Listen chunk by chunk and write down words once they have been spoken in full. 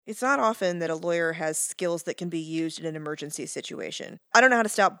It's not often that a lawyer has skills that can be used in an emergency situation. I don't know how to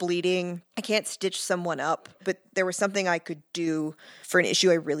stop bleeding. I can't stitch someone up, but there was something I could do for an issue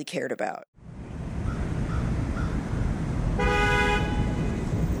I really cared about.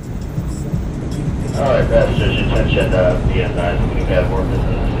 All right, that's just attention, DSIs. We've had workers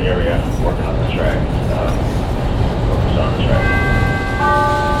in this area working on the track. Focus on the track.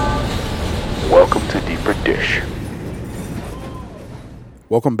 Welcome to Deeper Dish.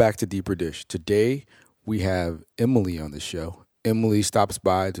 Welcome back to Deeper Dish. Today, we have Emily on the show. Emily stops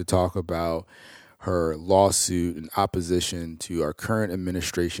by to talk about her lawsuit in opposition to our current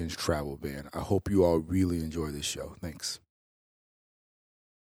administration's travel ban. I hope you all really enjoy this show. Thanks.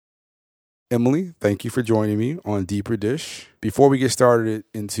 Emily, thank you for joining me on Deeper Dish. Before we get started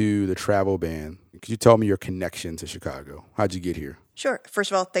into the travel ban, could you tell me your connection to Chicago? How'd you get here? Sure.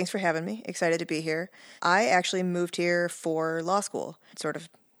 First of all, thanks for having me. Excited to be here. I actually moved here for law school. It's sort of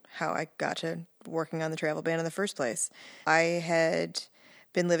how I got to working on the travel ban in the first place. I had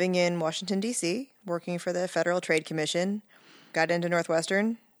been living in Washington, D.C., working for the Federal Trade Commission, got into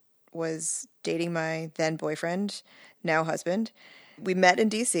Northwestern, was dating my then boyfriend, now husband. We met in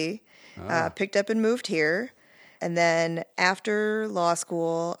D.C., picked up and moved here. And then after law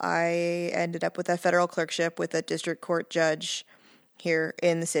school, I ended up with a federal clerkship with a district court judge here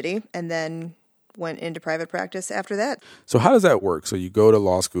in the city, and then went into private practice after that. So how does that work? So you go to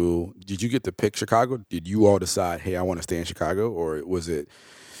law school. Did you get to pick Chicago? Did you all decide, hey, I want to stay in Chicago? Or was it,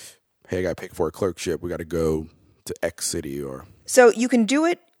 hey, I got picked for a clerkship, we got to go to X city? Or So you can do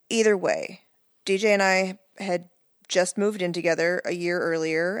it either way. DJ and I had just moved in together a year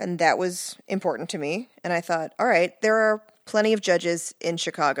earlier, and that was important to me. And I thought, all right, there are plenty of judges in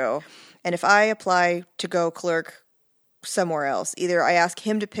Chicago, and if I apply to go clerk somewhere else, either I ask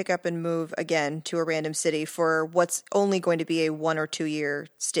him to pick up and move again to a random city for what's only going to be a 1 or 2 year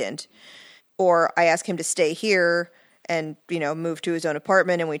stint, or I ask him to stay here and, move to his own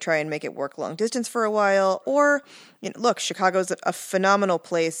apartment and we try and make it work long distance for a while. Or, look, Chicago's a phenomenal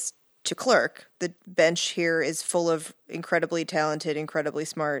place to clerk. The bench here is full of incredibly talented, incredibly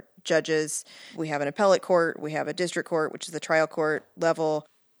smart judges. We have an appellate court, we have a district court, which is the trial court level.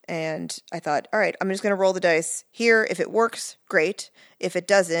 And I thought, all right, I'm just going to roll the dice here. If it works, great. If it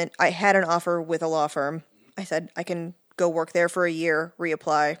doesn't, I had an offer with a law firm. I said, I can go work there for a year,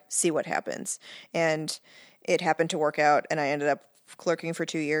 reapply, see what happens. And it happened to work out, and I ended up clerking for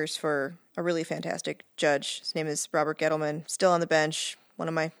 2 years for a really fantastic judge. His name is Robert Gettleman, still on the bench, one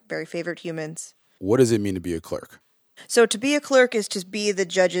of my very favorite humans. what does it mean to be a clerk? So to be a clerk is to be the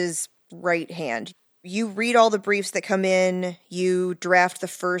judge's right hand. You read all the briefs that come in, you draft the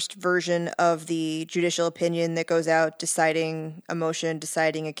first version of the judicial opinion that goes out deciding a motion,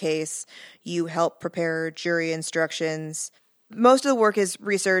 deciding a case. You help prepare jury instructions. Most of the work is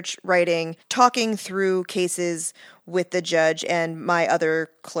research, writing, talking through cases with the judge and my other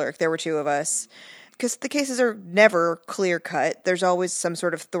clerk. There were 2 of us. Because the cases are never clear-cut. There's always some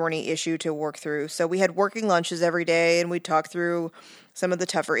sort of thorny issue to work through. So we had working lunches every day, and we'd talk through some of the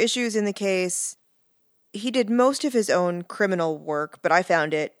tougher issues in the case. He did most of his own criminal work, but I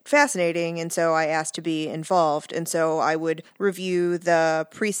found it fascinating, and so I asked to be involved. And so I would review the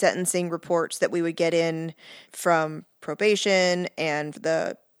pre-sentencing reports that we would get in from probation and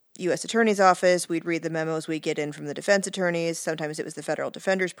the U.S. Attorney's Office. We'd read the memos we'd get in from the defense attorneys. Sometimes it was the Federal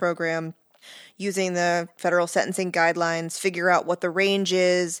Defenders Program. Using the federal sentencing guidelines, figure out what the range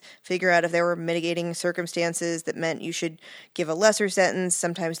is, figure out if there were mitigating circumstances that meant you should give a lesser sentence.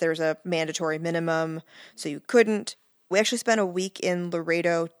 Sometimes there's a mandatory minimum, so you couldn't. We actually spent a week in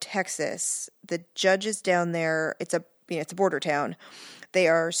Laredo, Texas. The judges down there, it's a border town. They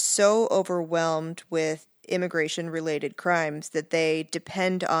are so overwhelmed with immigration-related crimes that they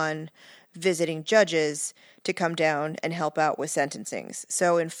depend on visiting judges to come down and help out with sentencings.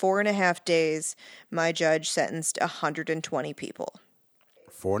 So in 4.5 days, my judge sentenced 120 people.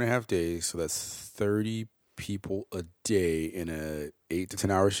 4.5 days, so that's 30 people a day in a 8 to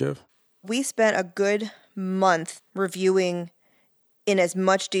 10 hour shift? We spent a good month reviewing in as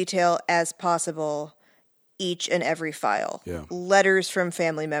much detail as possible each and every file. Yeah. Letters from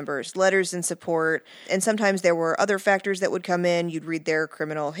family members, letters in support, and sometimes there were other factors that would come in. You'd read their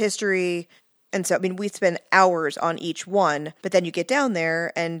criminal history. And so, we'd spend hours on each one, but then you get down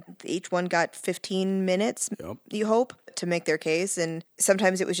there and each one got 15 minutes, Yep. You hope, to make their case. And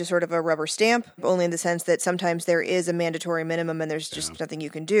sometimes it was just sort of a rubber stamp, only in the sense that sometimes there is a mandatory minimum and there's just nothing you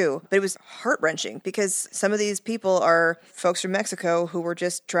can do. But it was heart-wrenching because some of these people are folks from Mexico who were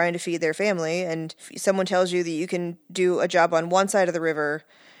just trying to feed their family. And if someone tells you that you can do a job on one side of the river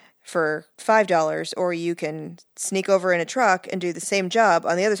for $5, or you can sneak over in a truck and do the same job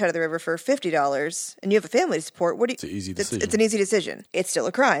on the other side of the river for $50, and you have a family to support. It's an easy decision. It's an easy decision. It's still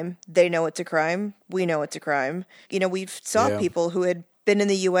a crime. They know it's a crime. We know it's a crime. We've saw people who had been in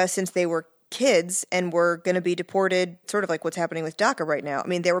the U.S. since they were kids and were going to be deported, sort of like what's happening with DACA right now. I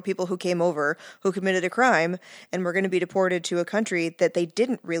mean, there were people who came over who committed a crime and were going to be deported to a country that they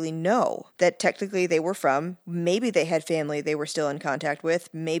didn't really know that technically they were from. Maybe they had family they were still in contact with,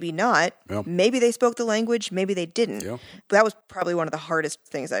 maybe not. Yeah. Maybe they spoke the language, maybe they didn't. Yeah. But that was probably one of the hardest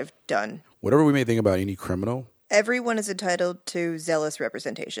things I've done. Whatever we may think about any criminal, everyone is entitled to zealous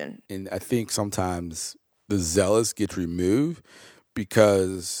representation. And I think sometimes the zealous gets removed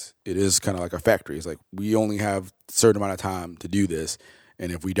because it is kind of like a factory. It's like we only have a certain amount of time to do this.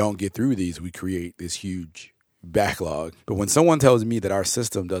 And if we don't get through these, we create this huge backlog. But when someone tells me that our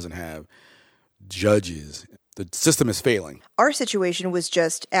system doesn't have judges, the system is failing. Our situation was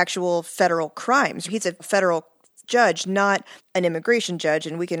just actual federal crimes. He's a federal judge, not an immigration judge.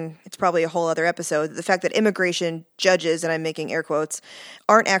 And it's probably a whole other episode. The fact that immigration judges, and I'm making air quotes,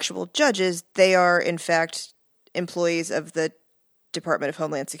 aren't actual judges. They are, in fact, employees of the Department of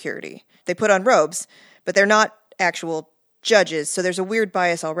Homeland Security. They put on robes, but they're not actual judges, so there's a weird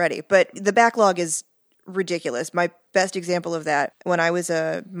bias already. But the backlog is ridiculous. My best example of that, when I was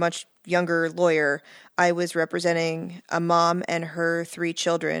a much younger lawyer, I was representing a mom and her 3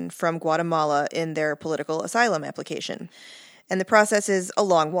 children from Guatemala in their political asylum application. And the process is a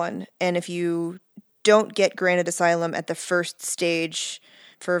long one, and if you don't get granted asylum at the first stage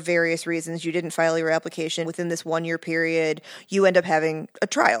for various reasons, you didn't file your application within this 1-year period, you end up having a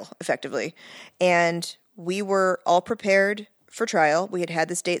trial, effectively. And we were all prepared for trial. We had had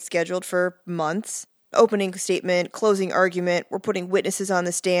this date scheduled for months. Opening statement, closing argument, we're putting witnesses on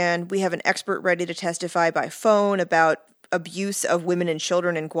the stand. We have an expert ready to testify by phone about abuse of women and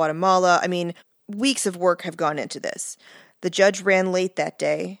children in Guatemala. I mean, weeks of work have gone into this. The judge ran late that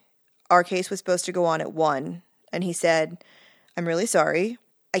day. Our case was supposed to go on at 1, and he said, "I'm really sorry.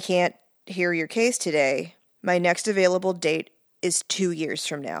 I can't hear your case today. My next available date is 2 years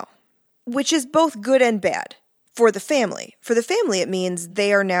from now," which is both good and bad for the family. For the family, it means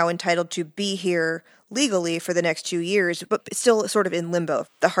they are now entitled to be here legally for the next 2 years, but still sort of in limbo.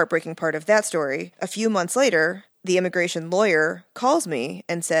 The heartbreaking part of that story, a few months later, the immigration lawyer calls me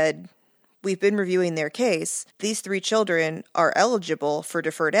and said, "We've been reviewing their case. These 3 children are eligible for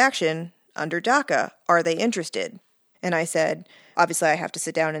deferred action under DACA. Are they interested?" And I said, obviously I have to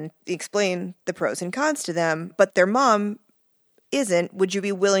sit down and explain the pros and cons to them, but their mom isn't. Would you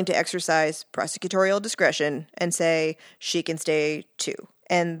be willing to exercise prosecutorial discretion and say she can stay too?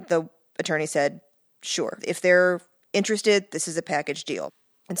 And the attorney said, sure. If they're interested, this is a package deal.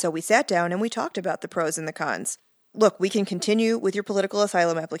 And so we sat down and we talked about the pros and the cons. Look, we can continue with your political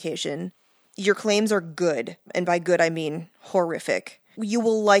asylum application. Your claims are good. And by good, I mean horrific. You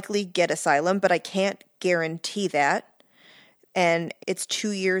will likely get asylum, but I can't guarantee that. And it's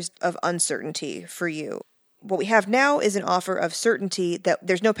 2 years of uncertainty for you. What we have now is an offer of certainty that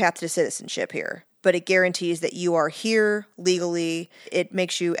there's no path to citizenship here, but it guarantees that you are here legally. It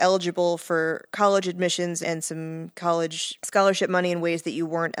makes you eligible for college admissions and some college scholarship money in ways that you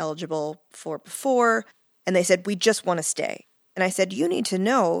weren't eligible for before. And they said, we just want to stay. And I said, you need to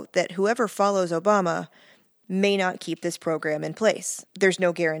know that whoever follows Obama may not keep this program in place. There's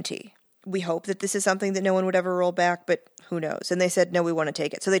no guarantee. We hope that this is something that no one would ever roll back, but who knows? And they said, no, we want to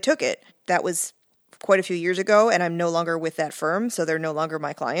take it. So they took it. That was quite a few years ago, and I'm no longer with that firm, so they're no longer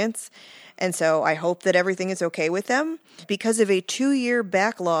my clients. And so I hope that everything is okay with them. Because of a 2-year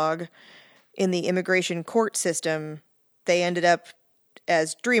backlog in the immigration court system, they ended up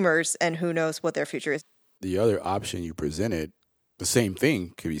as dreamers, and who knows what their future is. The other option you presented, the same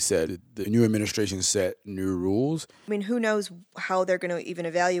thing could be said. The new administration set new rules. I mean, who knows how they're going to even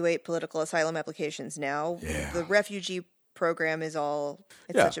evaluate political asylum applications now. Yeah. The refugee program is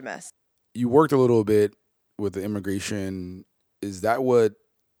such a mess. You worked a little bit with the immigration. Is that what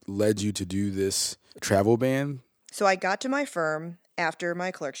led you to do this travel ban? So I got to my firm after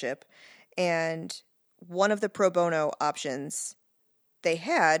my clerkship, and one of the pro bono options they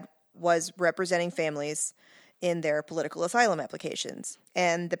had was representing families in their political asylum applications.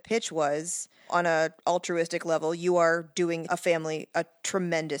 And the pitch was, on an altruistic level, you are doing a family a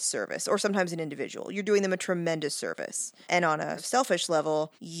tremendous service, or sometimes an individual. You're doing them a tremendous service. And on a selfish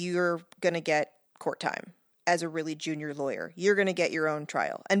level, you're going to get court time. as a really junior lawyer. You're going to get your own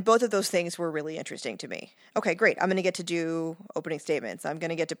trial. And both of those things were really interesting to me. Okay, great. I'm going to get to do opening statements. I'm going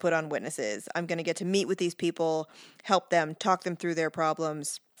to get to put on witnesses. I'm going to get to meet with these people, help them, talk them through their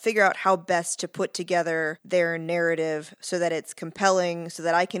problems, figure out how best to put together their narrative so that it's compelling, so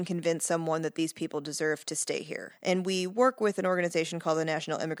that I can convince someone that these people deserve to stay here. And we work with an organization called the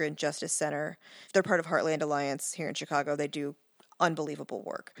National Immigrant Justice Center. They're part of Heartland Alliance here in Chicago. They do unbelievable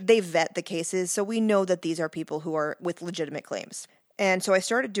work. They vet the cases, so we know that these are people who are with legitimate claims. And so I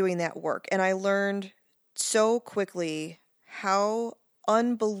started doing that work, and I learned so quickly how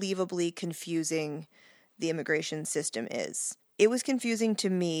unbelievably confusing the immigration system is. It was confusing to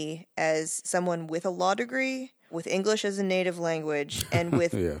me as someone with a law degree, with English as a native language, and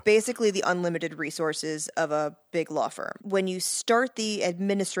with basically the unlimited resources of a big law firm. When you start the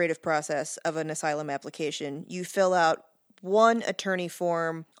administrative process of an asylum application, you fill out one attorney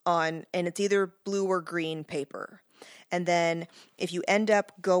form and it's either blue or green paper. And then if you end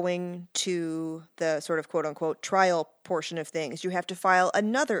up going to the sort of quote-unquote trial portion of things, you have to file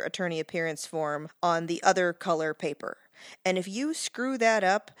another attorney appearance form on the other color paper. And if you screw that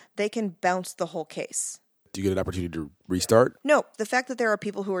up, they can bounce the whole case. Do you get an opportunity to restart? No. The fact that there are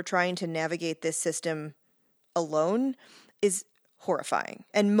people who are trying to navigate this system alone is horrifying.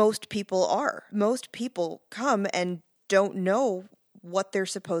 And most people are. Most people come and don't know what they're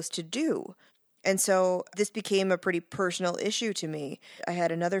supposed to do. And so this became a pretty personal issue to me. I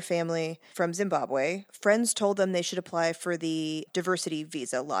had another family from Zimbabwe. Friends told them they should apply for the diversity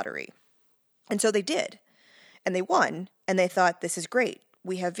visa lottery. And so they did. And they won. And they thought, this is great.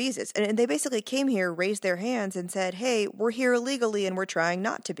 We have visas. And they basically came here, raised their hands, and said, hey, we're here illegally and we're trying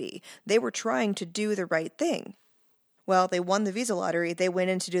not to be. They were trying to do the right thing. Well, they won the visa lottery. They went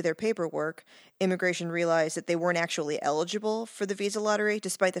in to do their paperwork. Immigration realized that they weren't actually eligible for the visa lottery,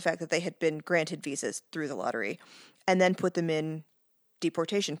 despite the fact that they had been granted visas through the lottery, and then put them in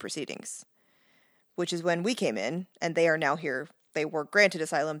deportation proceedings, which is when we came in, and they are now here. They were granted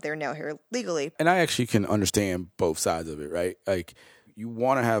asylum. They're now here legally. And I actually can understand both sides of it, right? Like, you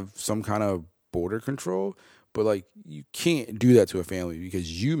want to have some kind of border control, but, like, you can't do that to a family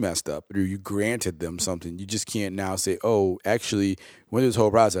because you messed up or you granted them something. You just can't now say, oh, actually, went through this whole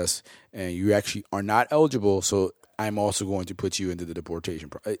process and you actually are not eligible, so I'm also going to put you into the deportation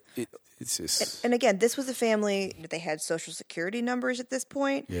process. It's just... And again, this was a family, they had Social Security numbers at this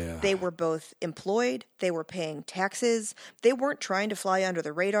point. Yeah. They were both employed. They were paying taxes. They weren't trying to fly under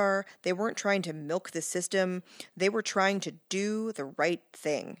the radar. They weren't trying to milk the system. They were trying to do the right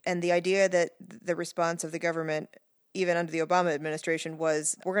thing. And the idea that the response of the government, even under the Obama administration,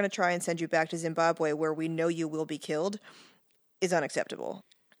 was, we're going to try and send you back to Zimbabwe where we know you will be killed, is unacceptable.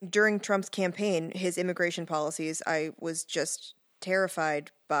 During Trump's campaign, his immigration policies, I was just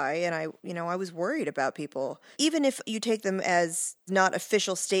terrified by, and I was worried about people. Even if you take them as not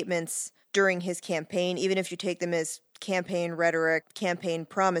official statements during his campaign, even if you take them as campaign rhetoric, campaign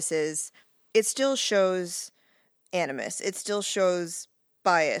promises, it still shows animus. It still shows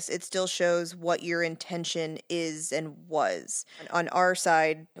bias. It still shows what your intention is and was. And on our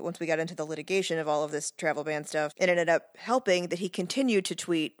side, once we got into the litigation of all of this travel ban stuff, it ended up helping that he continued to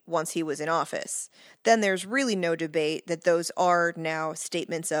tweet once he was in office. Then there's really no debate that those are now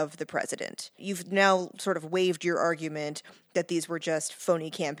statements of the president. You've now sort of waived your argument that these were just phony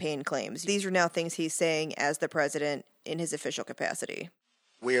campaign claims. These are now things he's saying as the president in his official capacity.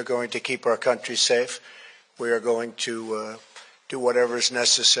 We are going to keep our country safe. We are going to do whatever is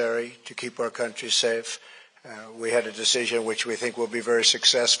necessary to keep our country safe. We had a decision which we think we'll be very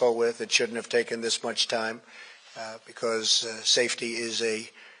successful with. It shouldn't have taken this much time because safety is a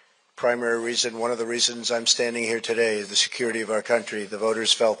primary reason. One of the reasons I'm standing here today is the security of our country. The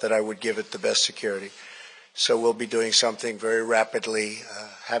voters felt that I would give it the best security. So we'll be doing something very rapidly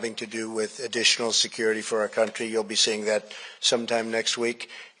having to do with additional security for our country. You'll be seeing that sometime next week.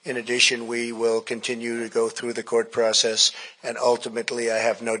 In addition, we will continue to go through the court process, and ultimately I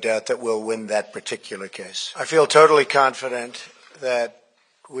have no doubt that we'll win that particular case. I feel totally confident that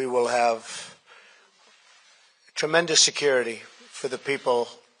we will have tremendous security for the people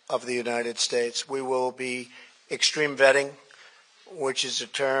of the United States. We will be extreme vetting, which is a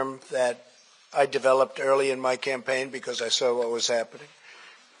term that I developed early in my campaign because I saw what was happening.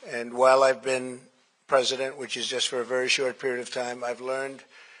 And while I've been president, which is just for a very short period of time, I've learned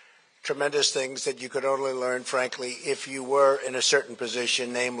tremendous things that you could only learn, frankly, if you were in a certain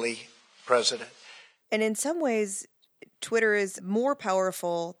position, namely president. And in some ways, Twitter is more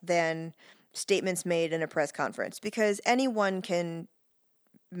powerful than statements made in a press conference because anyone can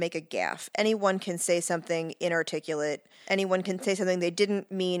make a gaffe. Anyone can say something inarticulate. Anyone can say something they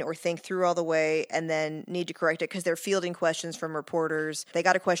didn't mean or think through all the way and then need to correct it because they're fielding questions from reporters. They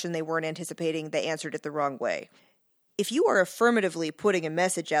got a question they weren't anticipating. They answered it the wrong way. If you are affirmatively putting a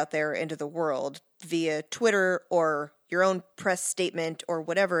message out there into the world via Twitter or your own press statement or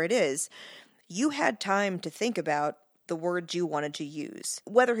whatever it is, you had time to think about the words you wanted to use.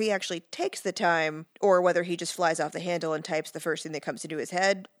 Whether he actually takes the time or whether he just flies off the handle and types the first thing that comes into his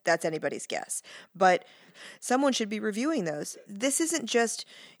head, that's anybody's guess. But someone should be reviewing those. This isn't just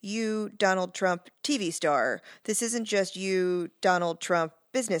you, Donald Trump, TV star. This isn't just you, Donald Trump,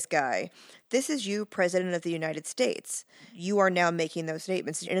 business guy. This is you, President of the United States. You are now making those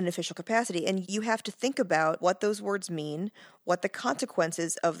statements in an official capacity, and you have to think about what those words mean, what the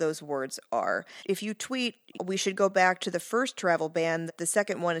consequences of those words are. If you tweet, we should go back to the first travel ban, the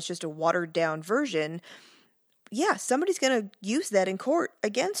second one is just a watered-down version, yeah, somebody's going to use that in court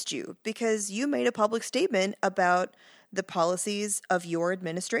against you because you made a public statement about the policies of your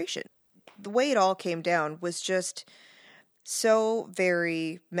administration. The way it all came down was just so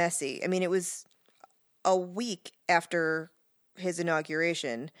very messy. I mean, it was a week after his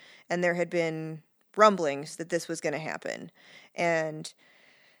inauguration, and there had been rumblings that this was going to happen. And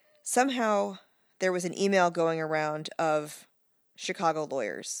somehow there was an email going around of Chicago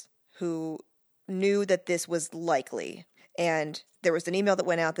lawyers who knew that this was likely. And there was an email that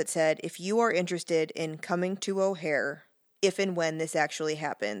went out that said, if you are interested in coming to O'Hare, if and when this actually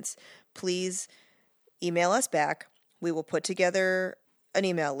happens, please email us back. We will put together an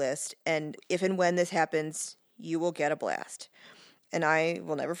email list, and if and when this happens, you will get a blast. And I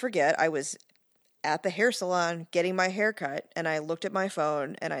will never forget, I was at the hair salon getting my hair cut, and I looked at my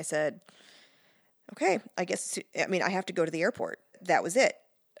phone, and I said, okay, I have to go to the airport. That was it.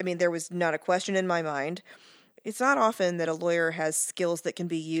 I mean, there was not a question in my mind. It's not often that a lawyer has skills that can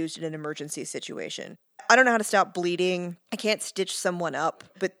be used in an emergency situation. I don't know how to stop bleeding. I can't stitch someone up,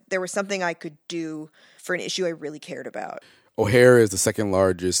 but there was something I could do for an issue I really cared about. O'Hare is the second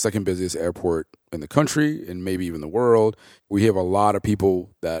busiest airport in the country and maybe even the world. We have a lot of people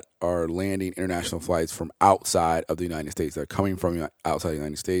that are landing international flights from outside of the United States, that are coming from outside the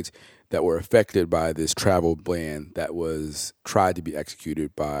United States, that were affected by this travel ban that was tried to be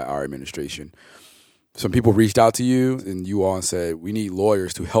executed by our administration. Some people reached out to you and you all said, we need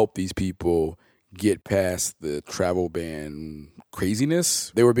lawyers to help these people get past the travel ban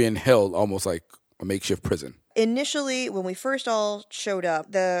craziness. They were being held almost like a makeshift prison. Initially, when we first all showed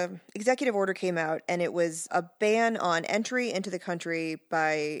up, the executive order came out, and it was a ban on entry into the country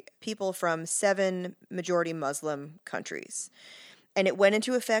by people from 7 majority Muslim countries. And it went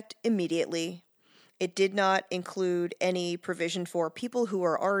into effect immediately. It did not include any provision for people who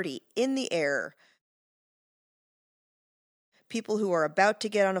are already in the air, people who are about to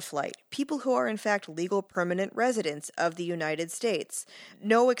get on a flight, people who are in fact legal permanent residents of the United States.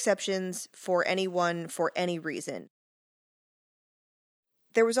 No exceptions for anyone for any reason.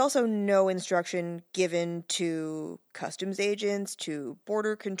 There was also no instruction given to customs agents, to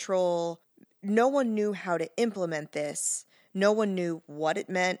border control. No one knew how to implement this. No one knew what it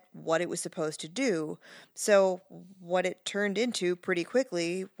meant, what it was supposed to do. So what it turned into pretty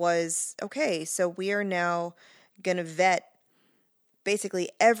quickly was, okay, so we are now going to vet basically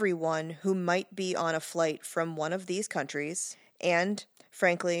everyone who might be on a flight from one of these countries, and,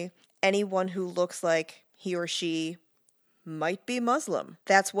 frankly, anyone who looks like he or she might be Muslim.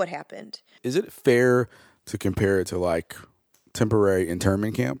 That's what happened. Is it fair to compare it to, like, temporary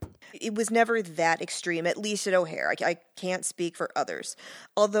internment camp? It was never that extreme, at least at O'Hare. I can't speak for others.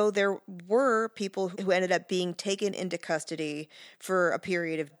 Although there were people who ended up being taken into custody for a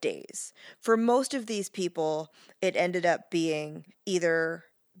period of days. For most of these people, it ended up being either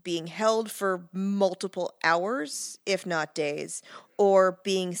being held for multiple hours, if not days, or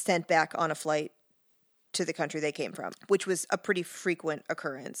being sent back on a flight to the country they came from, which was a pretty frequent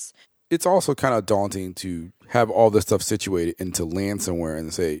occurrence. It's also kind of daunting to have all this stuff situated and to land somewhere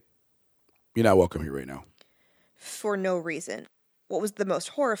and say, you're not welcome here right now. For no reason. What was the most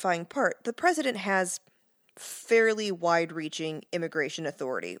horrifying part? The president has fairly wide-reaching immigration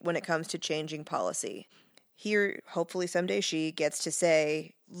authority when it comes to changing policy. Here, hopefully someday she gets to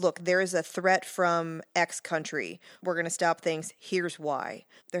say, look, there is a threat from X country. We're going to stop things. Here's why.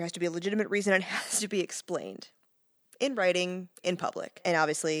 There has to be a legitimate reason. It has to be explained. in writing, in public. And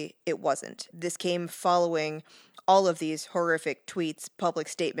obviously it wasn't. This came following all of these horrific tweets, public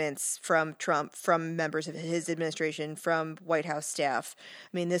statements from Trump, from members of his administration, from White House staff.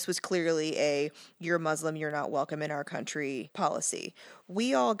 I mean, this was clearly a "you're Muslim, you're not welcome in our country" policy.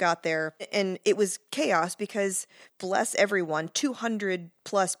 We all got there, and it was chaos because, bless everyone, 200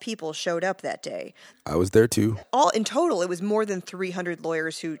 plus people showed up that day. I was there too. All in total, it was more than 300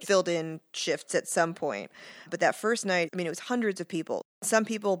 lawyers who filled in shifts at some point. But that first night, I mean, it was hundreds of people. Some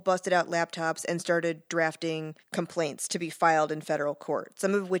people busted out laptops and started drafting complaints to be filed in federal court,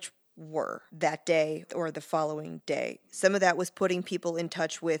 some of which were that day or the following day. Some of that was putting people in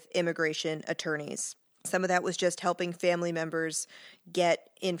touch with immigration attorneys. Some of that was just helping family members get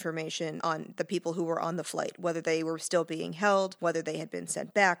information on the people who were on the flight, whether they were still being held, whether they had been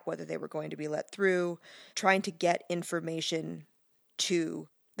sent back, whether they were going to be let through, trying to get information to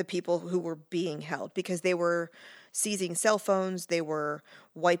the people who were being held because they were seizing cell phones, they were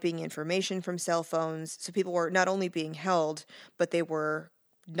wiping information from cell phones. So people were not only being held, but they were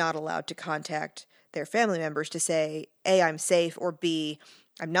not allowed to contact their family members to say, A, I'm safe, or B,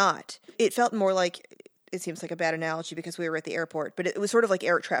 I'm not. It felt more like, it seems like a bad analogy because we were at the airport, but it was sort of like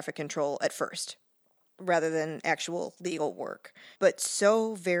air traffic control at first, rather than actual legal work. But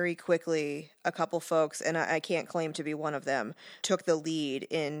so very quickly, a couple folks, and I can't claim to be one of them, took the lead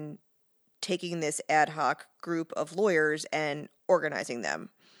in taking this ad hoc group of lawyers and organizing them.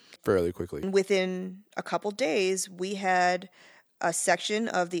 Fairly quickly. Within a couple days, we had a section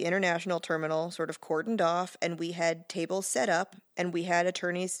of the international terminal sort of cordoned off, and we had tables set up, and we had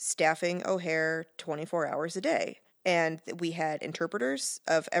attorneys staffing O'Hare 24 hours a day. And we had interpreters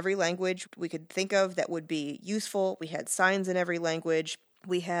of every language we could think of that would be useful. We had signs in every language.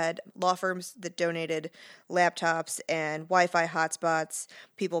 We had law firms that donated laptops and Wi-Fi hotspots.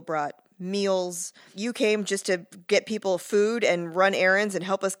 People brought meals. You came just to get people food and run errands and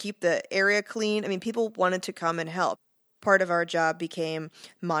help us keep the area clean. I mean, people wanted to come and help. Part of our job became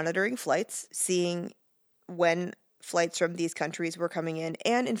monitoring flights, seeing when flights from these countries were coming in.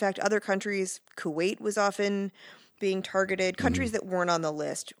 And in fact, other countries, Kuwait was often being targeted. Countries that weren't on the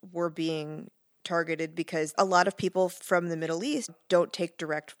list were being targeted because a lot of people from the Middle East don't take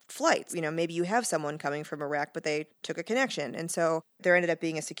direct flights. You know, maybe you have someone coming from Iraq, but they took a connection. And so there ended up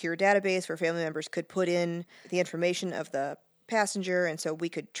being a secure database where family members could put in the information of the passenger, and so we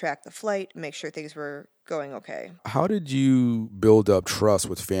could track the flight, make sure things were going okay. How did you build up trust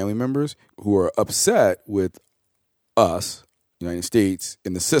with family members who are upset with us, United States,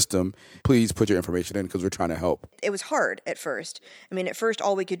 in the system? Please put your information in because we're trying to help. It was hard at first. I mean, at first,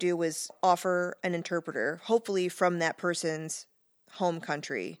 all we could do was offer an interpreter, hopefully from that person's home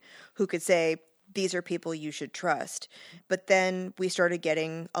country, who could say, these are people you should trust. But then we started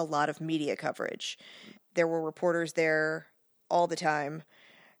getting a lot of media coverage. There were reporters there all the time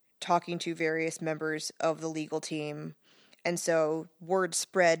talking to various members of the legal team. And so word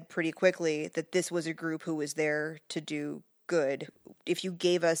spread pretty quickly that this was a group who was there to do good. If you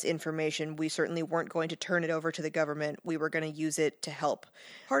gave us information, we certainly weren't going to turn it over to the government. We were going to use it to help.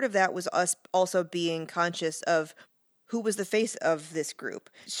 Part of that was us also being conscious of who was the face of this group.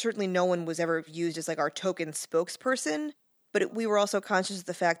 Certainly no one was ever used as like our token spokesperson, but we were also conscious of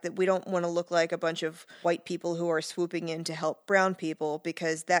the fact that we don't want to look like a bunch of white people who are swooping in to help brown people,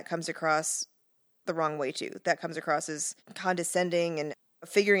 because that comes across the wrong way too. That comes across as condescending, and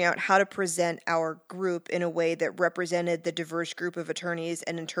figuring out how to present our group in a way that represented the diverse group of attorneys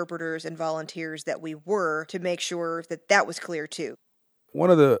and interpreters and volunteers that we were, to make sure that that was clear too. One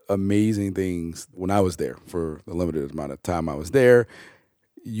of the amazing things when I was there, for the limited amount of time I was there,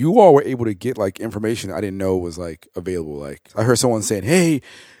 you all were able to get like information I didn't know was like available. Like I heard someone saying, hey,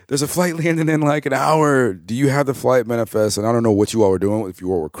 there's a flight landing in like an hour. Do you have the flight manifest? And I don't know what you all were doing, if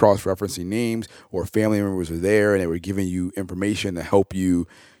you all were cross-referencing names or family members were there and they were giving you information to help you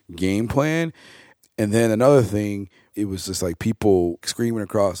game plan. And then another thing, it was just like people screaming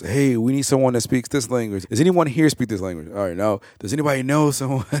across, hey, we need someone that speaks this language. Does anyone here speak this language? All right, no. Does anybody know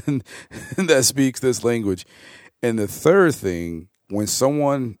someone that speaks this language? And the third thing, when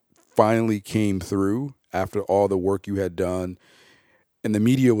someone finally came through after all the work you had done and the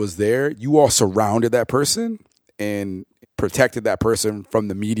media was there, you all surrounded that person and protected that person from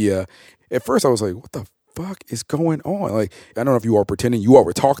the media. At first I was like, what the fuck is going on? Like, I don't know if you all pretending you all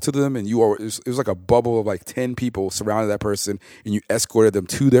were talking to them and you all, it was like a bubble of like 10 people surrounded that person and you escorted them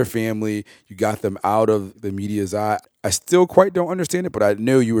to their family. You got them out of the media's eye. I still quite don't understand it, but I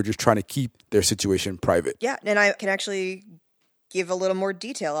know you were just trying to keep their situation private. Yeah, and I can actually give a little more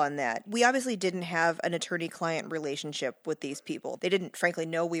detail on that. We obviously didn't have an attorney-client relationship with these people. They didn't, frankly,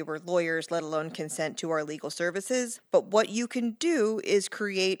 know we were lawyers, let alone consent to our legal services. But what you can do is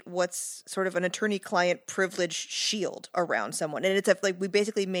create what's sort of an attorney-client privilege shield around someone. And it's we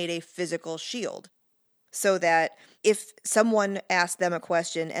basically made a physical shield so that if someone asked them a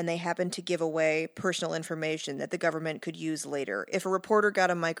question and they happened to give away personal information that the government could use later, if a reporter got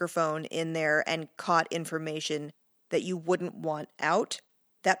a microphone in there and caught information that you wouldn't want out,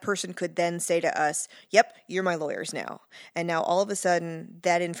 that person could then say to us, yep, you're my lawyers now. And now all of a sudden,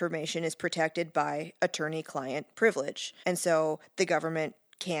 that information is protected by attorney-client privilege. And so the government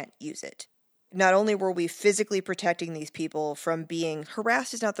can't use it. Not only were we physically protecting these people from being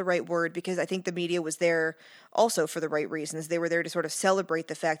harassed is not the right word, because I think the media was there also for the right reasons. They were there to sort of celebrate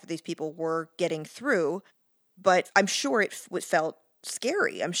the fact that these people were getting through. But I'm sure it felt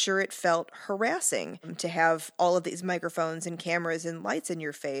scary. I'm sure it felt harassing to have all of these microphones and cameras and lights in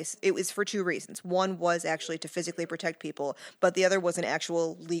your face. It was for two reasons. One was actually to physically protect people, but the other was an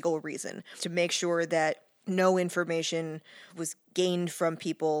actual legal reason to make sure that no information was gained from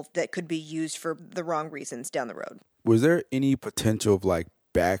people that could be used for the wrong reasons down the road. Was there any potential of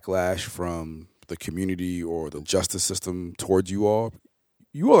backlash from the community or the justice system towards you all?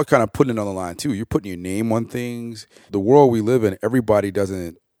 You all are kind of putting it on the line, too. You're putting your name on things. The world we live in, everybody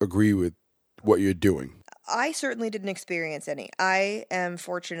doesn't agree with what you're doing. I certainly didn't experience any. I am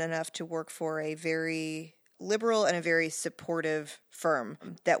fortunate enough to work for a very liberal and a very supportive firm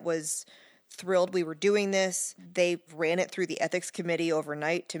that was thrilled we were doing this. They ran it through the ethics committee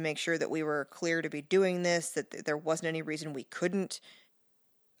overnight to make sure that we were clear to be doing this, that there wasn't any reason we couldn't.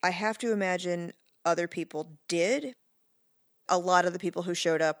 I have to imagine other people did. A lot of the people who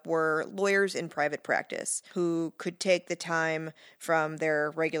showed up were lawyers in private practice who could take the time from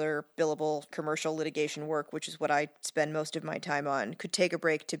their regular billable commercial litigation work, which is what I spend most of my time on, could take a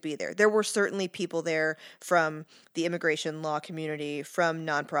break to be there. There were certainly people there from the immigration law community, from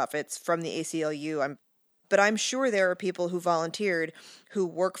nonprofits, from the ACLU. But I'm sure there are people who volunteered who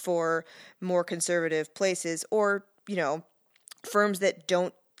work for more conservative places or, firms that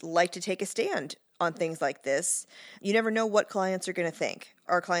don't like to take a stand on things like this. You never know what clients are going to think.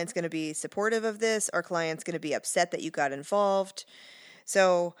 Are clients going to be supportive of this? Are clients going to be upset that you got involved?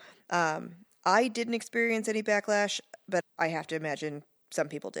 So I didn't experience any backlash, but I have to imagine some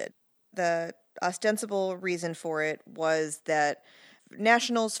people did. The ostensible reason for it was that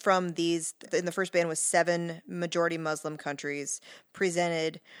nationals from in the first ban was 7 majority Muslim countries,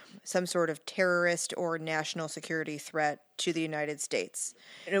 presented some sort of terrorist or national security threat to the United States.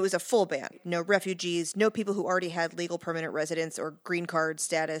 And it was a full ban. No refugees, no people who already had legal permanent residence or green card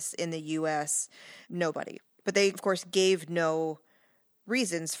status in the U.S., nobody. But they, of course, gave no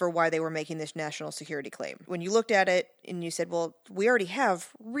reasons for why they were making this national security claim. When you looked at it and you said, well, we already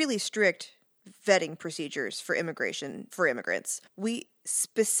have really strict vetting procedures for immigration for immigrants. We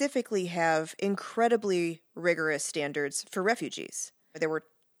specifically have incredibly rigorous standards for refugees. There were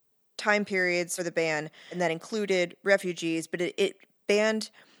time periods for the ban, and that included refugees, but it banned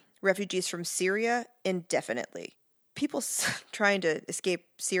refugees from Syria indefinitely. People trying to escape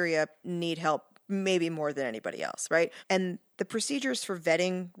Syria need help maybe more than anybody else, right? And the procedures for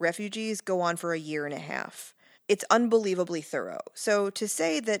vetting refugees go on for a year and a half. It's unbelievably thorough. So to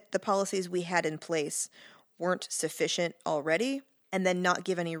say that the policies we had in place weren't sufficient already and then not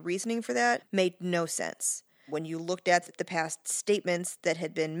give any reasoning for that made no sense. When you looked at the past statements that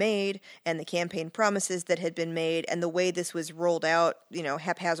had been made and the campaign promises that had been made and the way this was rolled out,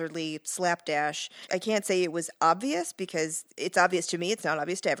 haphazardly, slapdash, I can't say it was obvious because it's obvious to me. It's not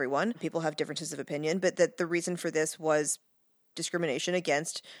obvious to everyone. People have differences of opinion, but that the reason for this was discrimination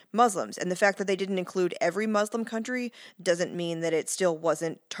against Muslims. And the fact that they didn't include every Muslim country doesn't mean that it still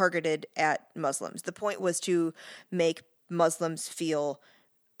wasn't targeted at Muslims. The point was to make Muslims feel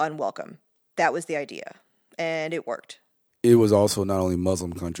unwelcome. That was the idea. And it worked. It was also not only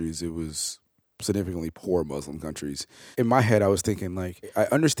Muslim countries, it was significantly poor Muslim countries. In my head, I was thinking, I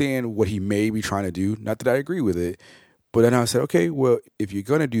understand what he may be trying to do. Not that I agree with it. But then I said, okay, well, if you're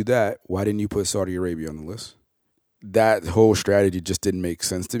going to do that, why didn't you put Saudi Arabia on the list? That whole strategy just didn't make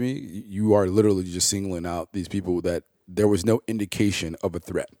sense to me. You are literally just singling out these people that there was no indication of a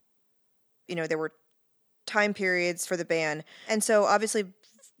threat. There were time periods for the ban. And so obviously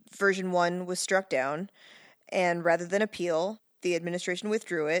version 1 was struck down. And rather than appeal, the administration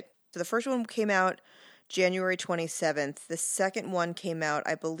withdrew it. So the first one came out January 27th. The second one came out,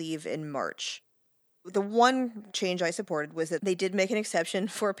 I believe, in March. The one change I supported was that they did make an exception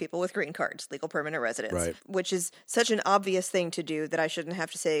for people with green cards, legal permanent residence, which is such an obvious thing to do that I shouldn't have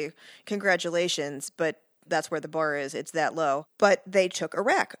to say congratulations, but that's where the bar is. It's that low. But they took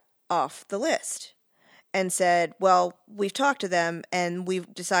Iraq off the list and said, well, we've talked to them and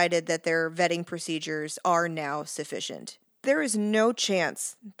we've decided that their vetting procedures are now sufficient. There is no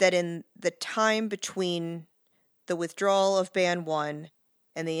chance that in the time between the withdrawal of Ban 1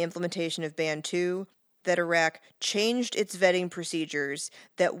 and the implementation of Ban 2, that Iraq changed its vetting procedures,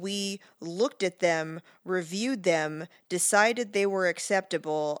 that we looked at them, reviewed them, decided they were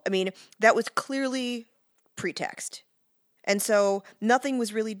acceptable. I mean, that was clearly pretext. And so nothing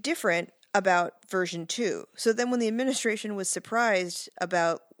was really different about version 2. So then when the administration was surprised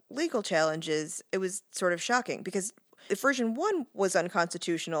about legal challenges, it was sort of shocking because if version 1 was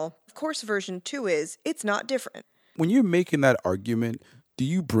unconstitutional, of course version 2 is. It's not different. When you're making that argument, do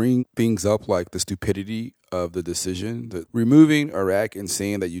you bring things up like the stupidity of the decision? That removing Iraq and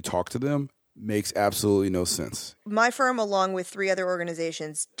saying that you talked to them makes absolutely no sense. My firm, along with 3 other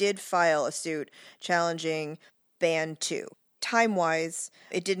organizations, did file a suit challenging Ban 2. Time-wise,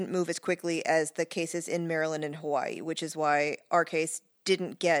 it didn't move as quickly as the cases in Maryland and Hawaii, which is why our case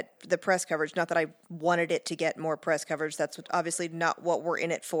didn't get the press coverage. Not that I wanted it to get more press coverage. That's obviously not what we're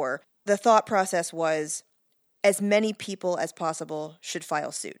in it for. The thought process was as many people as possible should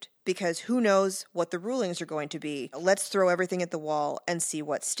file suit because who knows what the rulings are going to be. Let's throw everything at the wall and see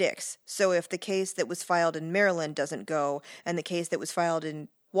what sticks. So if the case that was filed in Maryland doesn't go and the case that was filed in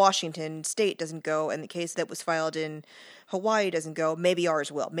Washington State doesn't go and the case that was filed in Hawaii doesn't go, maybe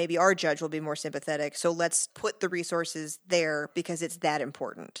ours will. Maybe our judge will be more sympathetic. So let's put the resources there because it's that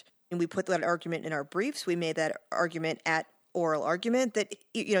important. And we put that argument in our briefs. We made that argument at oral argument that,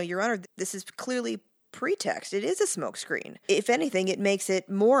 Your Honor, this is clearly pretext. It is a smokescreen. If anything, it makes it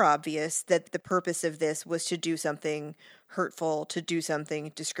more obvious that the purpose of this was to do something hurtful, to do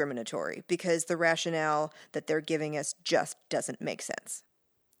something discriminatory, because the rationale that they're giving us just doesn't make sense.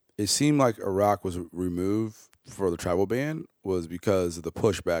 It seemed like Iraq was removed for the travel ban was because of the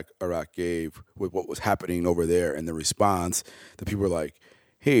pushback Iraq gave with what was happening over there and the response that people were like,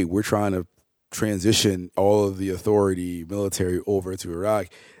 hey, we're trying to transition all of the authority, military over to Iraq.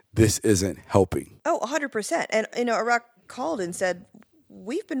 This isn't helping. Oh, 100%. And, Iraq called and said,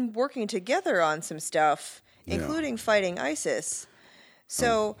 we've been working together on some stuff, including fighting ISIS.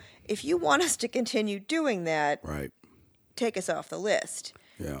 So if you want us to continue doing that, right, take us off the list.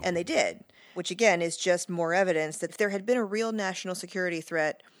 Yeah. And they did, which again is just more evidence that if there had been a real national security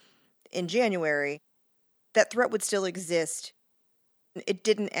threat in January, that threat would still exist. It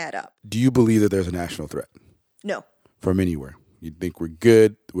didn't add up. Do you believe that there's a national threat? No. From anywhere? You think we're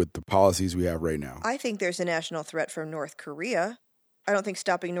good with the policies we have right now? I think there's a national threat from North Korea. I don't think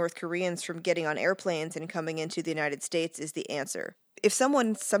stopping North Koreans from getting on airplanes and coming into the United States is the answer. If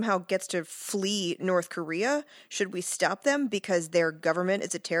someone somehow gets to flee North Korea, should we stop them because their government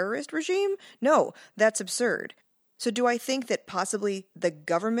is a terrorist regime? No, that's absurd. So do I think that possibly the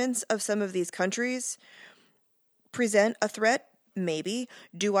governments of some of these countries present a threat? Maybe.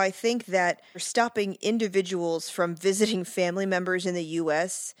 Do I think that stopping individuals from visiting family members in the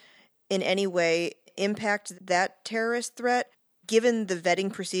U.S. in any way impact that terrorist threat? Given the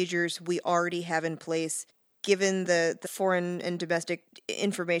vetting procedures we already have in place, given the foreign and domestic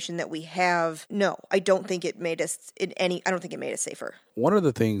information that we have, no, I don't think it made us safer. One of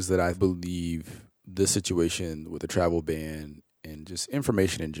the things that I believe this situation with the travel ban and just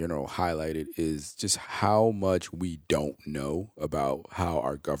information in general highlighted is just how much we don't know about how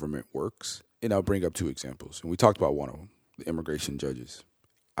our government works. And I'll bring up 2 examples. And we talked about one of them, the immigration judges.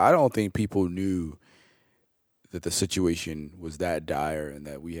 I don't think people knew that the situation was that dire and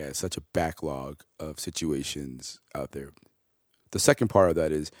that we had such a backlog of situations out there. The second part of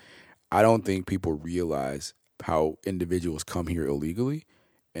that is I don't think people realize how individuals come here illegally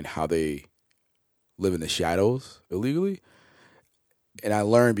and how they live in the shadows illegally. And I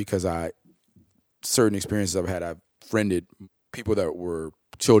learned because certain experiences I've friended people that were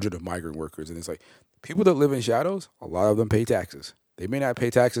children of migrant workers. And it's like people that live in shadows, a lot of them pay taxes. They may not pay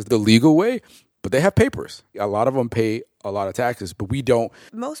taxes the legal way, but they have papers. A lot of them pay a lot of taxes, but we don't.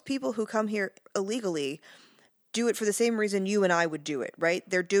 Most people who come here illegally do it for the same reason you and I would do it, right?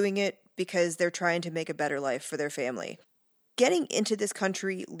 They're doing it because they're trying to make a better life for their family. Getting into this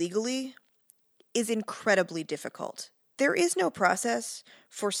country legally is incredibly difficult. There is no process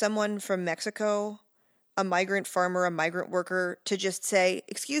for someone from Mexico, a migrant farmer, a migrant worker, to just say,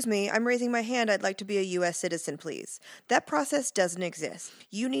 excuse me, I'm raising my hand, I'd like to be a U.S. citizen, please. That process doesn't exist.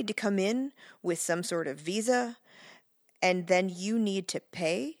 You need to come in with some sort of visa, and then you need to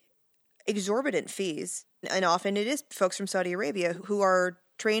pay exorbitant fees. And often it is folks from Saudi Arabia who are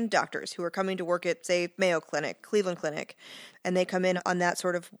trained doctors who are coming to work at, say, Mayo Clinic, Cleveland Clinic, and they come in on that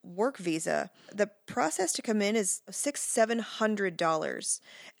sort of work visa. The process to come in is $600-700,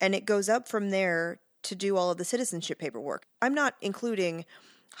 and it goes up from there to do all of the citizenship paperwork. I'm not including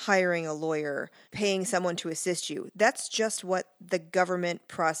hiring a lawyer, paying someone to assist you. That's just what the government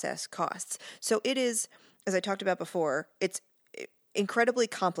process costs. So it is, as I talked about before, it's incredibly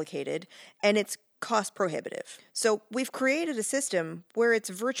complicated and it's cost prohibitive. So we've created a system where it's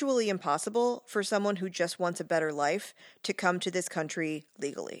virtually impossible for someone who just wants a better life to come to this country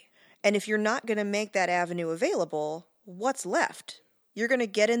legally. And if you're not going to make that avenue available, what's left? You're going to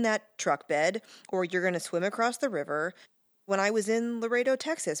get in that truck bed or you're going to swim across the river. When I was in Laredo,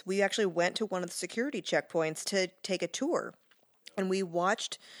 Texas, we actually went to one of the security checkpoints to take a tour. And we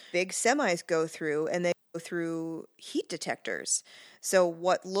watched big semis go through, and they go through heat detectors. So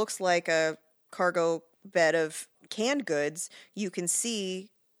what looks like a cargo bed of canned goods, you can see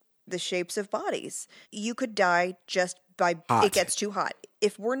the shapes of bodies. You could die just by it gets too hot.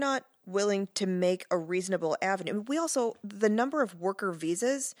 If we're not willing to make a reasonable avenue. We also, the number of worker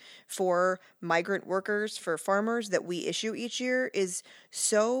visas for migrant workers, for farmers that we issue each year is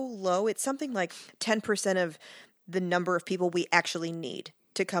so low. It's something like 10% of the number of people we actually need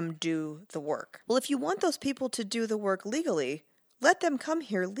to come do the work. Well, if you want those people to do the work legally, let them come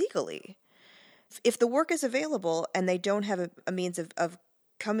here legally. If the work is available and they don't have a means of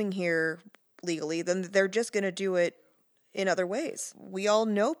coming here legally, then they're just going to do it in other ways. We all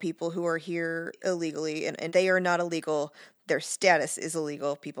know people who are here illegally, and they are not illegal. Their status is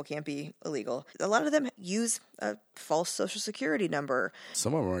illegal. People can't be illegal. A lot of them use a false Social Security number.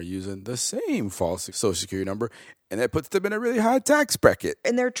 Some of them are using the same false Social Security number, and that puts them in a really high tax bracket.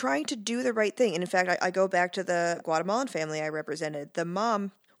 And they're trying to do the right thing. And in fact, I go back to the Guatemalan family I represented. The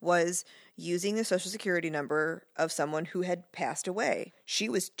mom was using the Social Security number of someone who had passed away. She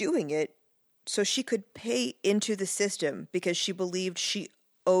was doing it so she could pay into the system because she believed she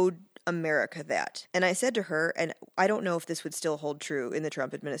owed America that. And I said to her, and I don't know if this would still hold true in the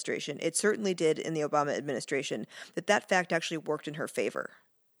Trump administration, it certainly did in the Obama administration, that fact actually worked in her favor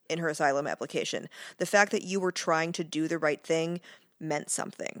in her asylum application. The fact that you were trying to do the right thing meant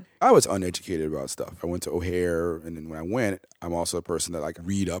something. I was uneducated about stuff. I went to O'Hare, and then when I went, I'm also a person that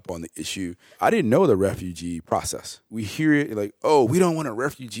read up on the issue. I didn't know the refugee process. We hear it like, oh, we don't want a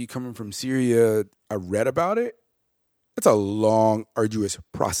refugee coming from Syria. I read about it. It's a long, arduous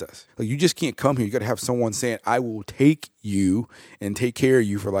process. You just can't come here. You got to have someone saying, I will take you and take care of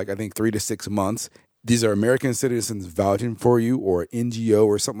you for I think 3 to 6 months. These are American citizens vouching for you, or NGO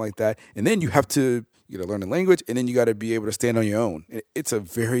or something like that. And then you have to learn the language, and then you got to be able to stand on your own. It's a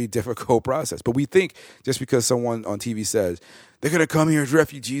very difficult process. But we think just because someone on TV says they're going to come here as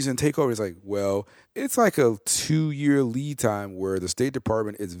refugees and take over, it's well, it's like a 2-year lead time where the State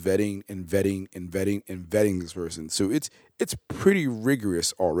Department is vetting this person. So it's pretty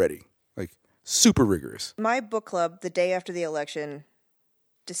rigorous already, super rigorous. My book club, the day after the election,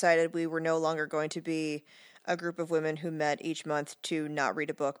 decided we were no longer going to be a group of women who met each month to not read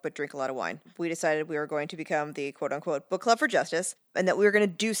a book but drink a lot of wine. We decided we were going to become the quote-unquote book club for justice, and that we were going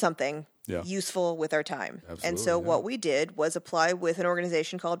to do something useful with our time. Absolutely, and so what we did was apply with an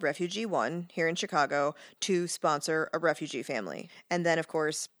organization called Refugee One here in Chicago to sponsor a refugee family. And then, of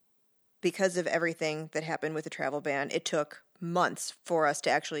course, because of everything that happened with the travel ban, it took months for us to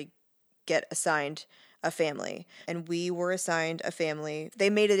actually get assigned a family. And we were assigned a family.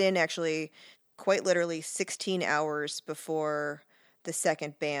 They made it in actually quite literally 16 hours before the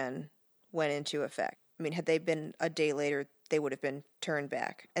second ban went into effect. I mean, had they been a day later, they would have been turned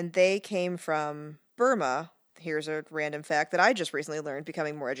back. And they came from Burma. Here's a random fact that I just recently learned,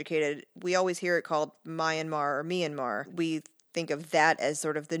 becoming more educated. We always hear it called Myanmar or Myanmar. We think of that as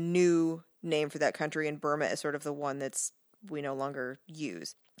sort of the new name for that country, and Burma as sort of the one we no longer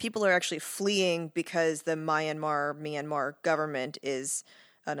use. People are actually fleeing because the Myanmar government is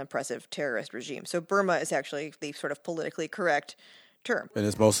an oppressive terrorist regime. So Burma is actually the sort of politically correct term. And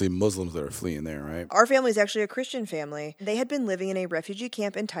it's mostly Muslims that are fleeing there, right? Our family is actually a Christian family. They had been living in a refugee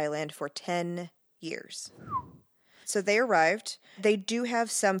camp in Thailand for 10 years. So they arrived. They do have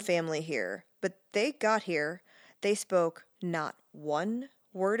some family here, but they got here. They spoke not one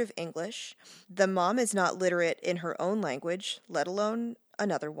word of English. The mom is not literate in her own language, let alone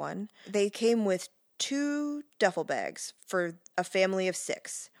another one. They came with 2 duffel bags for a family of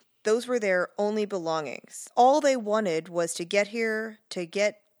 6. Those were their only belongings. All they wanted was to get here, to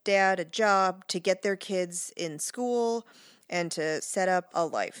get dad a job, to get their kids in school, and to set up a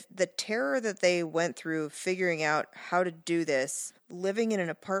life. The terror that they went through figuring out how to do this, living in an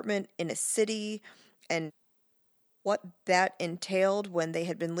apartment in a city, and what that entailed when they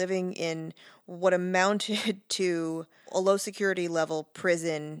had been living in what amounted to a low security level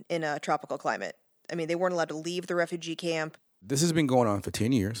prison in a tropical climate. I mean, they weren't allowed to leave the refugee camp. This has been going on for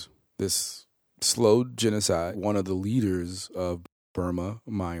 10 years. This slow genocide, one of the leaders of Burma,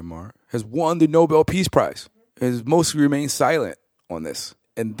 Myanmar, has won the Nobel Peace Prize. Has mostly remained silent on this.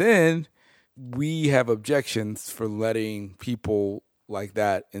 And then we have objections for letting people like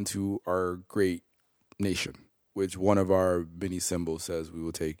that into our great nation, which one of our many symbols says we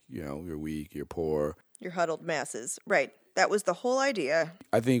will take, you're weak, you're poor. Your huddled masses. Right. That was the whole idea.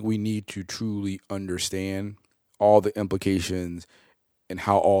 I think we need to truly understand all the implications and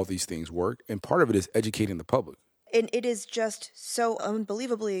how all these things work. And part of it is educating the public. And it is just so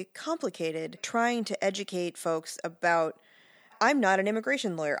unbelievably complicated trying to educate folks about. I'm not an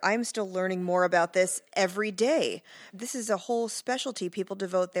immigration lawyer. I'm still learning more about this every day. This is a whole specialty people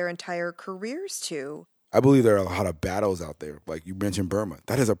devote their entire careers to. I believe there are a lot of battles out there. Like you mentioned Burma.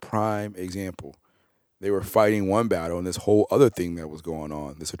 That is a prime example. They were fighting one battle and this whole other thing that was going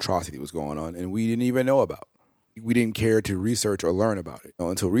on, this atrocity was going on, and we didn't even know about. We didn't care to research or learn about it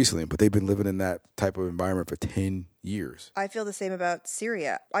until recently, but they've been living in that type of environment for 10 years. I feel the same about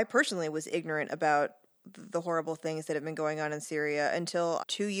Syria. I personally was ignorant about the horrible things that have been going on in Syria until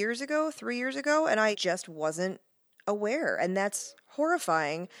 3 years ago, and I just wasn't aware. And that's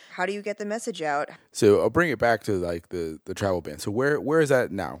horrifying. How do you get the message out? So I'll bring it back to like the travel ban. So where is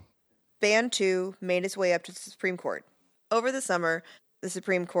that now? Ban 2 made its way up to the Supreme Court. Over the summer, the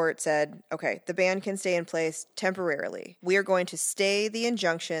Supreme Court said, okay, the ban can stay in place temporarily. We are going to stay the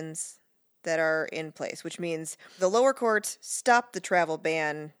injunctions that are in place, which means the lower courts stopped the travel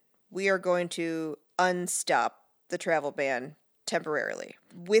ban. We are going to unstop the travel ban temporarily,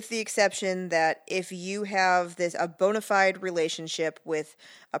 with the exception that if you have a bona fide relationship with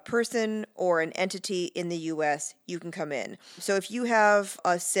a person or an entity in the U.S., you can come in. So if you have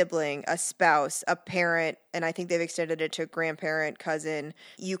a sibling, a spouse, a parent, and I think they've extended it to grandparent, cousin,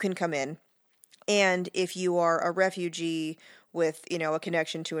 you can come in. And if you are a refugee with, a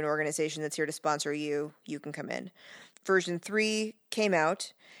connection to an organization that's here to sponsor you, you can come in. Version 3 came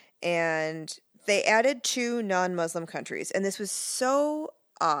out, and they added 2 non-Muslim countries, and this was so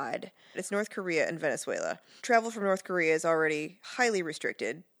odd. It's North Korea and Venezuela. Travel from North Korea is already highly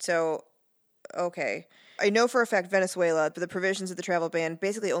restricted, so, okay. I know for a fact Venezuela, but the provisions of the travel ban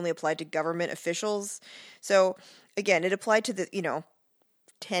basically only applied to government officials. So, again, it applied to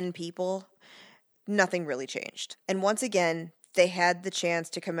 10 people. Nothing really changed. And once again, they had the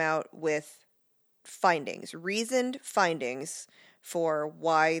chance to come out with findings, reasoned findings, for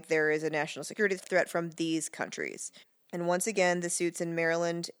why there is a national security threat from these countries. And once again, the suits in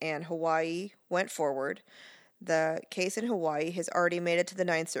Maryland and Hawaii went forward. The case in Hawaii has already made it to the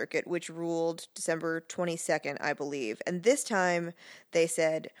Ninth Circuit, which ruled December 22nd, I believe. And this time, they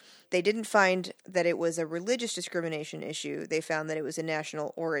said they didn't find that it was a religious discrimination issue. They found that it was a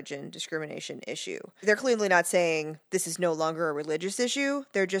national origin discrimination issue. They're clearly not saying this is no longer a religious issue.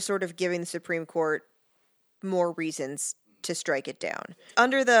 They're just sort of giving the Supreme Court more reasons to strike it down.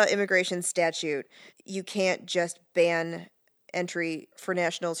 Under the immigration statute, you can't just ban entry for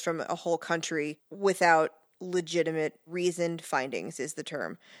nationals from a whole country without legitimate reasoned findings is the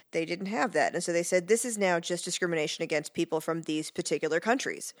term. They didn't have that. And so they said, this is now just discrimination against people from these particular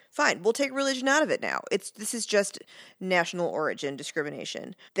countries. Fine, we'll take religion out of it now. This is just national origin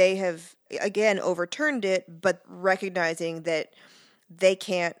discrimination. They have, again, overturned it, but recognizing that they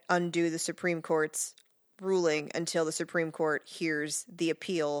can't undo the Supreme Court's ruling until the Supreme Court hears the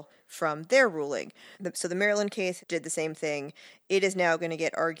appeal from their ruling. So the Maryland case did the same thing. It is now going to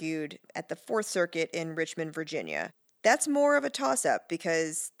get argued at the Fourth Circuit in Richmond, Virginia. That's more of a toss-up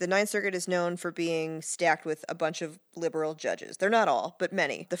because the Ninth Circuit is known for being stacked with a bunch of liberal judges. They're not all, but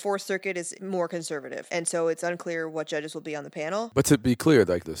many. The Fourth Circuit is more conservative, and so it's unclear what judges will be on the panel. But to be clear,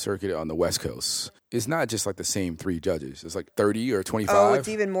 like the circuit on the West Coast, it's not just like the same 3 judges. It's like 30 or 25. Oh, it's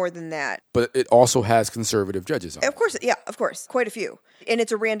even more than that. But it also has conservative judges on it. Of course, yeah, of course. Quite a few. And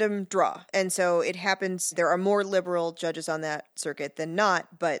it's a random draw. And so it happens, there are more liberal judges on that circuit than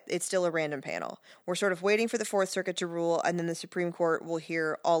not, but it's still a random panel. We're sort of waiting for the Fourth Circuit to rule, and then the Supreme Court will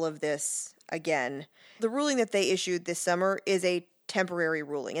hear all of this again. The ruling that they issued this summer is a temporary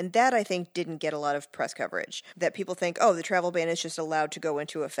ruling, and that I think didn't get a lot of press coverage. That people think, oh, the travel ban is just allowed to go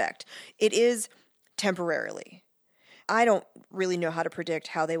into effect. It is temporarily. I don't really know how to predict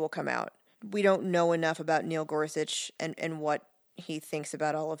how they will come out. We don't know enough about Neil Gorsuch and what he thinks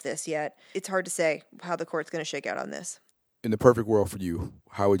about all of this yet. It's hard to say how the court's going to shake out on this. In the perfect world for you,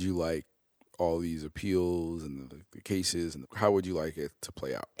 how would you like all these appeals and the cases, and how would you like it to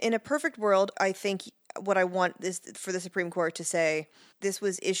play out? In a perfect world, I think what I want is for the Supreme Court to say this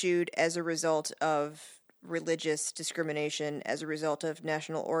was issued as a result of religious discrimination, as a result of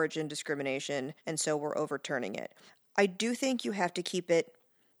national origin discrimination, and so we're overturning it. I do think you have to keep it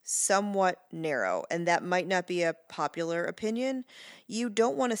somewhat narrow, and that might not be a popular opinion. You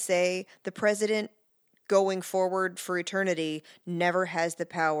don't want to say the president going forward for eternity never has the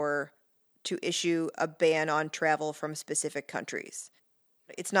power to issue a ban on travel from specific countries.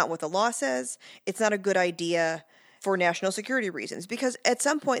 It's not what the law says. It's not a good idea for national security reasons, because at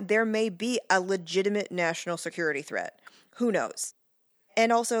some point there may be a legitimate national security threat. Who knows?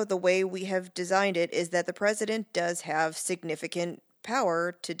 And also the way we have designed it is that the president does have significant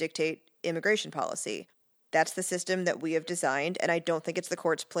power to dictate immigration policy. That's the system that we have designed, and I don't think it's the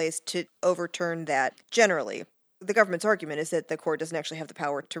court's place to overturn that generally. The government's argument is that the court doesn't actually have the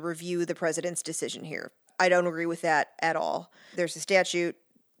power to review the president's decision here. I don't agree with that at all. There's a statute.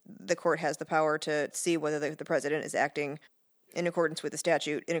 The court has the power to see whether the president is acting in accordance with the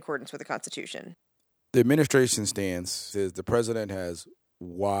statute, in accordance with the Constitution. The administration stance is the president has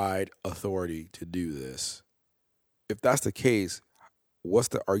wide authority to do this. If that's the case, what's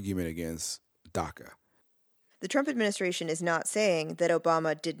the argument against DACA? The Trump administration is not saying that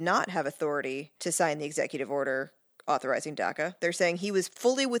Obama did not have authority to sign the executive order authorizing DACA. They're saying he was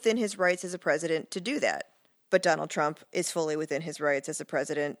fully within his rights as a president to do that. But Donald Trump is fully within his rights as a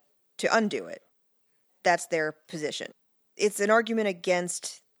president to undo it. That's their position. It's an argument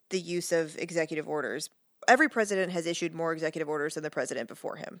against the use of executive orders. Every president has issued more executive orders than the president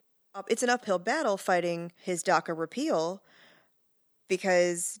before him. It's an uphill battle fighting his DACA repeal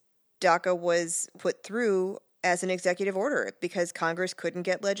because DACA was put through as an executive order because Congress couldn't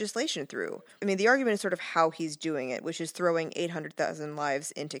get legislation through. I mean, the argument is sort of how he's doing it, which is throwing 800,000 lives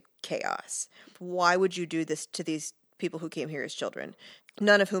into chaos. Why would you do this to these people who came here as children,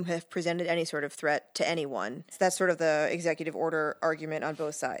 none of whom have presented any sort of threat to anyone? So that's sort of the executive order argument on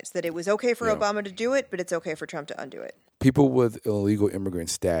both sides, that it was okay for Obama to do it, but it's okay for Trump to undo it. People with illegal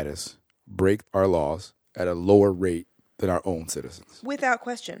immigrant status break our laws at a lower rate than our own citizens. Without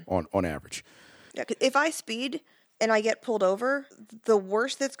question. On average. Yeah, if I speed and I get pulled over, the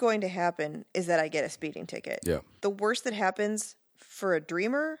worst that's going to happen is that I get a speeding ticket. Yeah. The worst that happens for a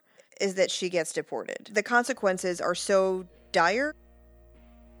dreamer is that she gets deported. The consequences are so dire.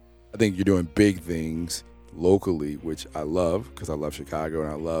 I think you're doing big things locally, which I love because I love Chicago,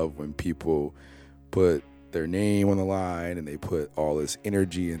 and I love when people put their name on the line and they put all this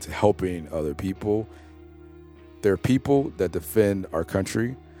energy into helping other people. There are people that defend our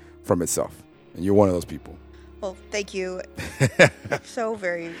country from itself. And you're one of those people. Well, thank you. So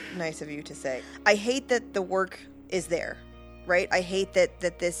very nice of you to say. I hate that the work is there, right? I hate that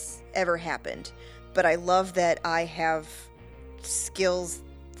this ever happened. But I love that I have skills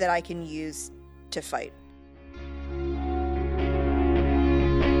that I can use to fight.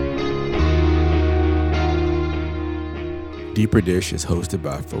 Deeper Dish is hosted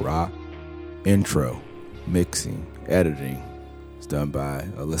by Farah. Intro, mixing, editing is done by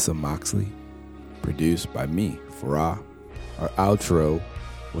Alyssa Moxley. Produced by me, Farah. Our outro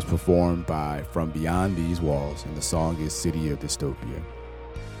was performed by From Beyond These Walls, and the song is City of Dystopia.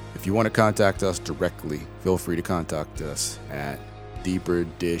 If you want to contact us directly, feel free to contact us at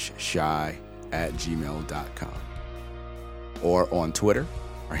deeperdishshy@gmail.com. Or on Twitter,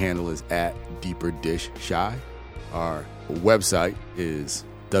 our handle is @deeperdishshy. Our website is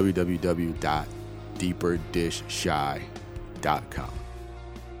www.deeperdishshy.com.